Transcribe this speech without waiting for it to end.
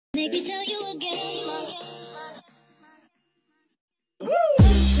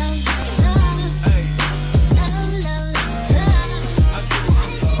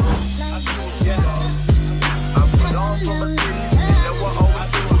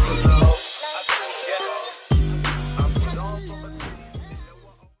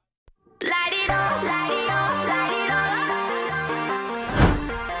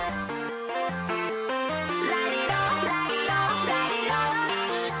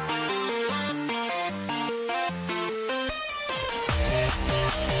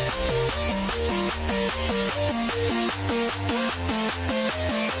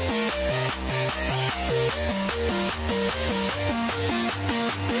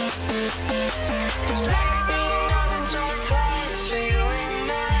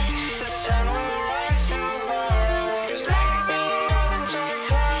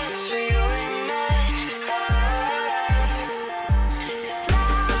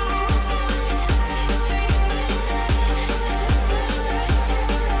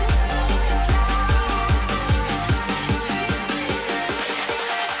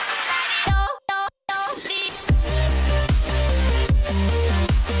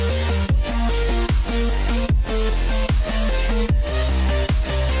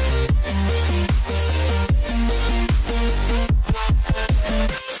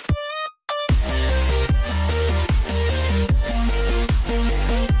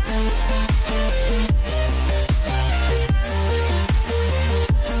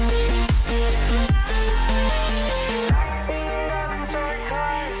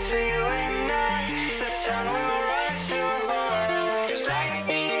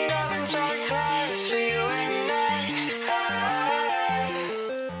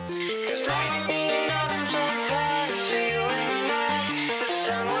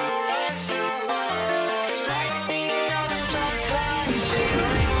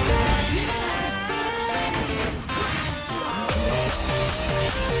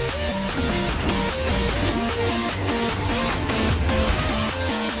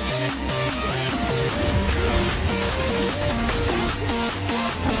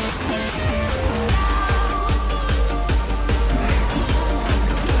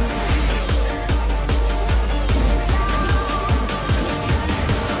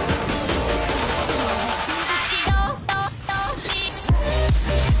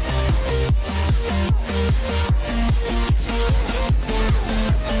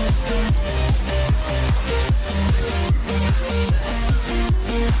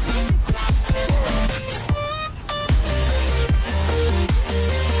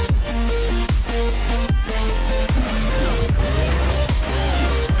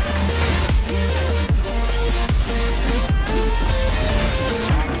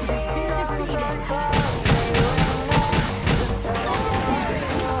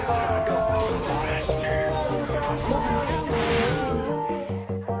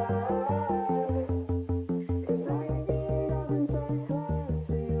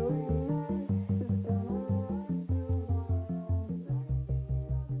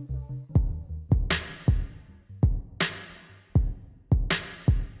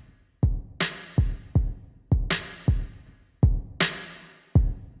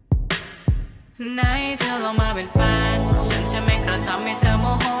ไหนเธอลองมาเป็นแฟนฉันจะไม่กระทำให้เธอโม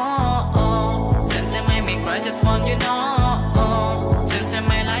โหฉันจะไม่มีใคร just want you know ฉันจะไ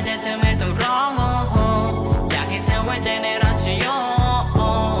ม่ไล่ใจเธอไม่ต้องร้องอยากให้เธอไว้ใจในรัชโย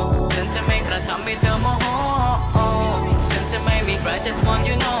ฉันจะไม่กระทำให้เธอโมโหฉันจะไม่มีใคร just want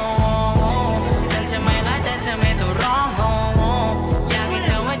you know ฉันจะไม่ไล่ใจเธอไม่ต้องร้องอยากให้เธ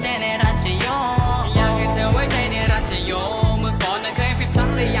อไว้ใจในรัชโยอยากให้เธอไว้ใจในรัชโยเมื่อก่อนเคยผิดพลั้ง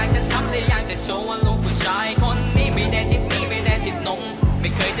เลยอยากจะทำเลยอยากจะโชว์ว่าลูกผู้ชายคนนี้ไม่ได้ติดมีไม่ได้ติดนมไม่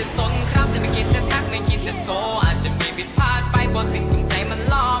เคยจะสนครับแต่ไม่คิดจะทักไม่คิดจะโทรอาจจะมีผิดพลาดไปเพราะสิ่งตรงใจมัน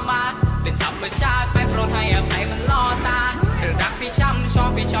ล่อมาเป็นธรรมชาติไปโปรดให้อภัยมันล่อตาเรื่องรักพี่ช้ำชอบ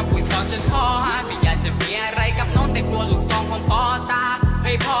พี่ชอบคุยสอนจนพ่อพี่อยากจะมีอะไรกับน้องแต่กลัวลูกซองของพ่อตาใ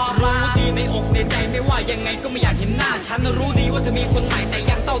ห้พ่อรู้ดีในอกในใจไม่ว่ายังไงก็ไม่อยากเห็นหน้าฉันรู้ดีว่าเธอมีคนใหม่แต่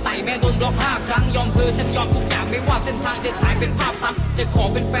ยังเต้าไต่แม่โดนบล็อก5 ครั้งยอมเธอฉันยอมทุกอย่างไม่ว่าเส้นทางจะฉายเป็นภาพซ้ำจะขอ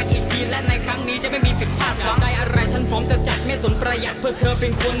เป็นแฟนอีกทีและในครั้งนี้จะไม่มีผิดพลาดหวังได้อะไรฉันพร้อมจะจัดไม่สนประหยัดเพื่อเธอเป็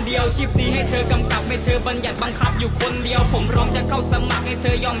นคนเดียวชีพนี้ให้เธอกำกับให้เธอบัญญัติบังคับอยู่คนเดียวผมพร้อมจะเข้าสมัครให้เธ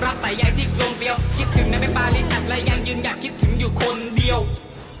อยอมรับสายใยที่กลมเกลียวคิดถึงแม้ไม่ปาลิชัดและยังยืนหยัดคิดถึงอยู่คนเดียว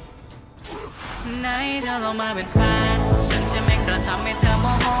ไหนเธอลองมาเป็นแฟนฉันจะไม่กระทำให้เธอโม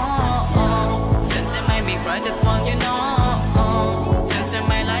โหฉันจะไม่มีใคร just want you know ฉันจะไ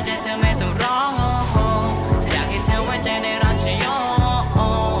ม่ไล่ใจเธอไม่ต้องร้องอยากให้เธอไว้ใจในรัชโย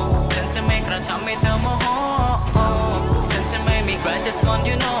ฉันจะไม่กระทำให้เธอโมโหฉันจะไม่มีใคร just want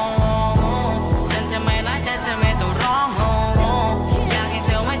you know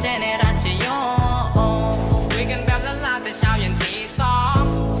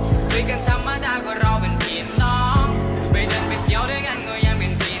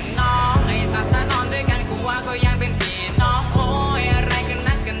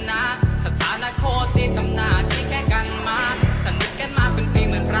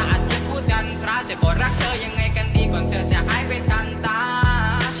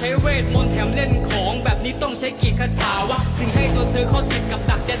ช้เวทมนต์แถมเล่นของแบบนี้ต้องใช้กี่คาถาวะถึงให้ตัวเธอเข้าติดกับ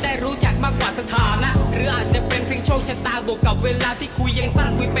ดักจะได้รู้จักมากกว่าสถานะหรืออาจจะเป็นเพียงโชคชะตาบวกกับเวลาที่คุยยังสั้น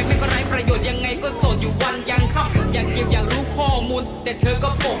คุยไปไม่ก็ไร้ประโยชน์ยังไงก็โสดอยู่วันยังค่ำอยากเก็บอยากรู้ข้อมูลแต่เธอก็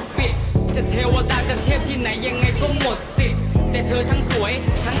ปกปิดจะเทวดาจะเทพที่ไหนยังไงก็หมดสิทธิ์แต่เธอทั้งสวย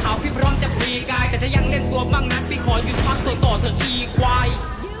ทั้งขาวพี่พร้อมจะพลีกายแต่ถ้ายังเล่นตัวบ้างนัดพี่ขอหยุดพักโสดต่อเธออีควาย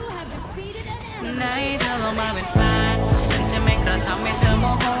ไหนเธอลงมาเป็นแฟนฉันจะไม่กระทำให้เธอโม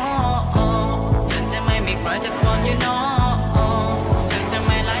โหฉันจะไม่มีใครจะฟ้อนอยู่โนฉันจะไ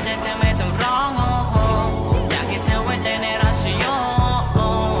ม่ไล่ใจเธอไม่ต้องร้องอยากให้เธอไว้ใจในราชโย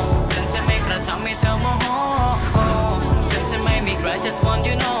ฉันจะไม่กระทำให้เธอโมโหฉันจะไม่มีใครจะฟ้อนอ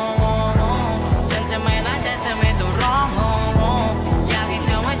ยู่โนฉันจะไม่ไล่ใจเธอไม่ต้องร้องอยากให้เธ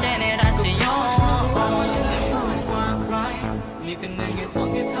อไว้ใจในราชโยฉันจะไม่ว่าใครนี่เป็นหนึ่งเหตุผล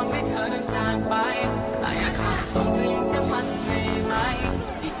ที่ทำให้เธอเดินจากไปแต่อยากขาดฟังเธอยังจะมั่นในไหม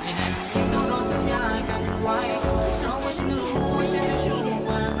ที่แห่งนี้ต้องรอสัญญากันไว้เพราะว่าฉันรู้ว่าฉันจะช่วย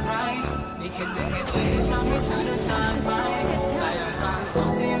ว่าใครนี่แค่หนึ่งเหตุผลที่ทำให้เธอเดินจากไปแต่อยากขาดฟัง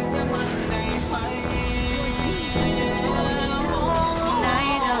เธอยังจะมั่นในไหมไหน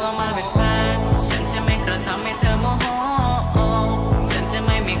เธอลงมาเป็นแฟนฉันจะไม่กระทำให้เธอโมโหฉันจะไ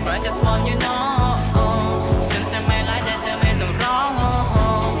ม่มีใครจะฟ้อนอยู่โนฉันจะไม่ไล่ใจเธอไม่ต้องร้อง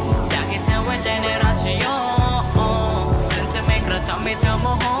อยากให้เธอไว้ใจในราชโยฉันจะไม่กระทำให้เธอโม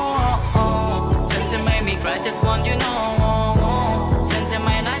โหฉันจะไม่มีใครจะฟ้อนอยู่โนฉันจะไ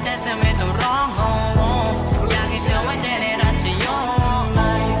ม่ไล่ใจเธอไม่ต้องร้องอยากให้เธอไว้ใจในราชโย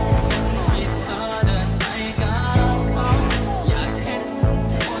ที่เธอเดินไปกับเขาอยากเห็น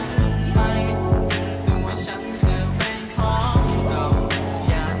คนใหม่ถึงตัวฉันจะเป็นของเรา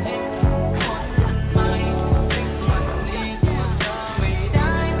อยากเห็นคนใหม่ถึงวันนี้ตัวเธอไม่ไ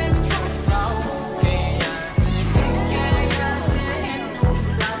ด้เป็นของเราแค่อยากจะเห็นแค่อยากจะเห็น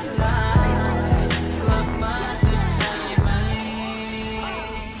กลับมาจะได้ไหม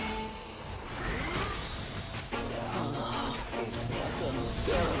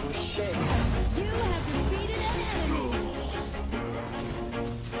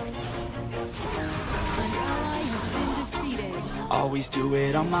Always do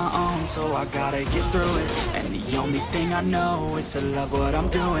it on my own, so I gotta get through it. And the only thing I know is to love what I'm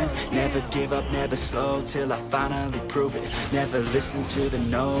doing. Never give up, never slow, till I finally prove it. Never listen to the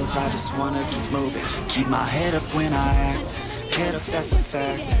no's, I just wanna keep moving. Keep my head up when I act, head up, that's a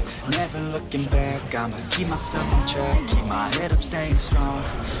fact. Never looking back, I'ma keep myself on track. Keep my head up, staying strong,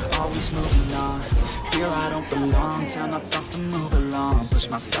 always moving on. Feel I don't belong, tell my thoughts to move along. Push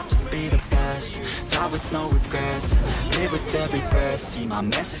myself to be the best, die with no regrets. Live with every breath, see my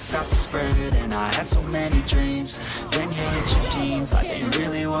message start to spread. And I had so many dreams, when you hit your teens. Life ain't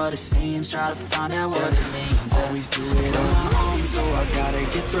really what it seems, try to find out what it means. Always do it on my own, so I gotta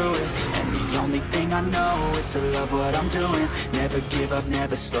get through it. And the only thing I know is to love what I'm doing. Never give up,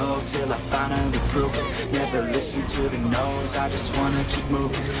 never slow, till I finally prove it. Never listen to the no's, I just wanna keep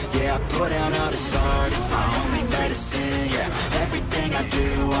moving. Yeah, I put out all this art, it's my only medicine. Yeah, everything I do,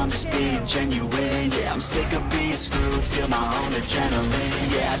 I'm just being genuine. Yeah, I'm sick of being screwed, feel my own adrenaline.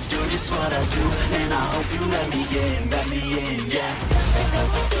 Yeah, I do just what I do, and I hope you let me in, yeah.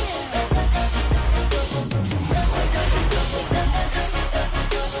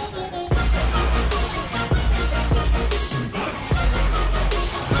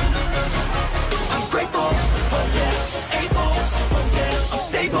 I'm grateful, oh yeah, able, oh yeah, I'm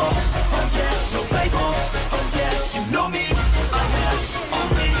stable, oh yeah, no label, oh yeah, you know me, I have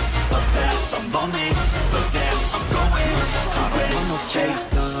only a path, I'm lonely, but damn, I'm going to win. I want no fake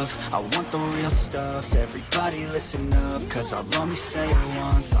love, I want the real stuff. Everybody listen up, cause I'll only say it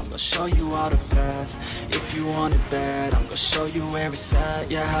once. I'm gonna show you all the path, if you want it bad. I'm gonna show you where it's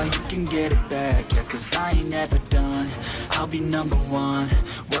at, yeah, how you can get it back. Yeah, cause I ain't never done, I'll be number one.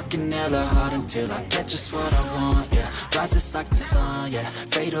 Working hella hard until I get just what I want, yeah. Rises like the sun, yeah,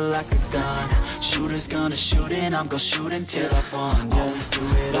 fatal like a gun. Shooter's gonna shoot and I'm gonna shoot until I won, yeah. Always do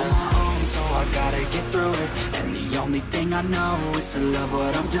it on my own, so I gotta get through it. And the only thing I know is to love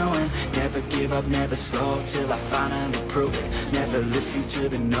what I'm doing. Never give up, never slow, till I finally prove it. Never listen to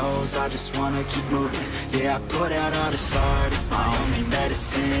the no's, I just wanna keep moving. Yeah, I put out all this art, it's my only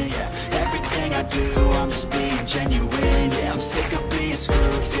medicine, yeah. Everything I do, I'm just being genuine.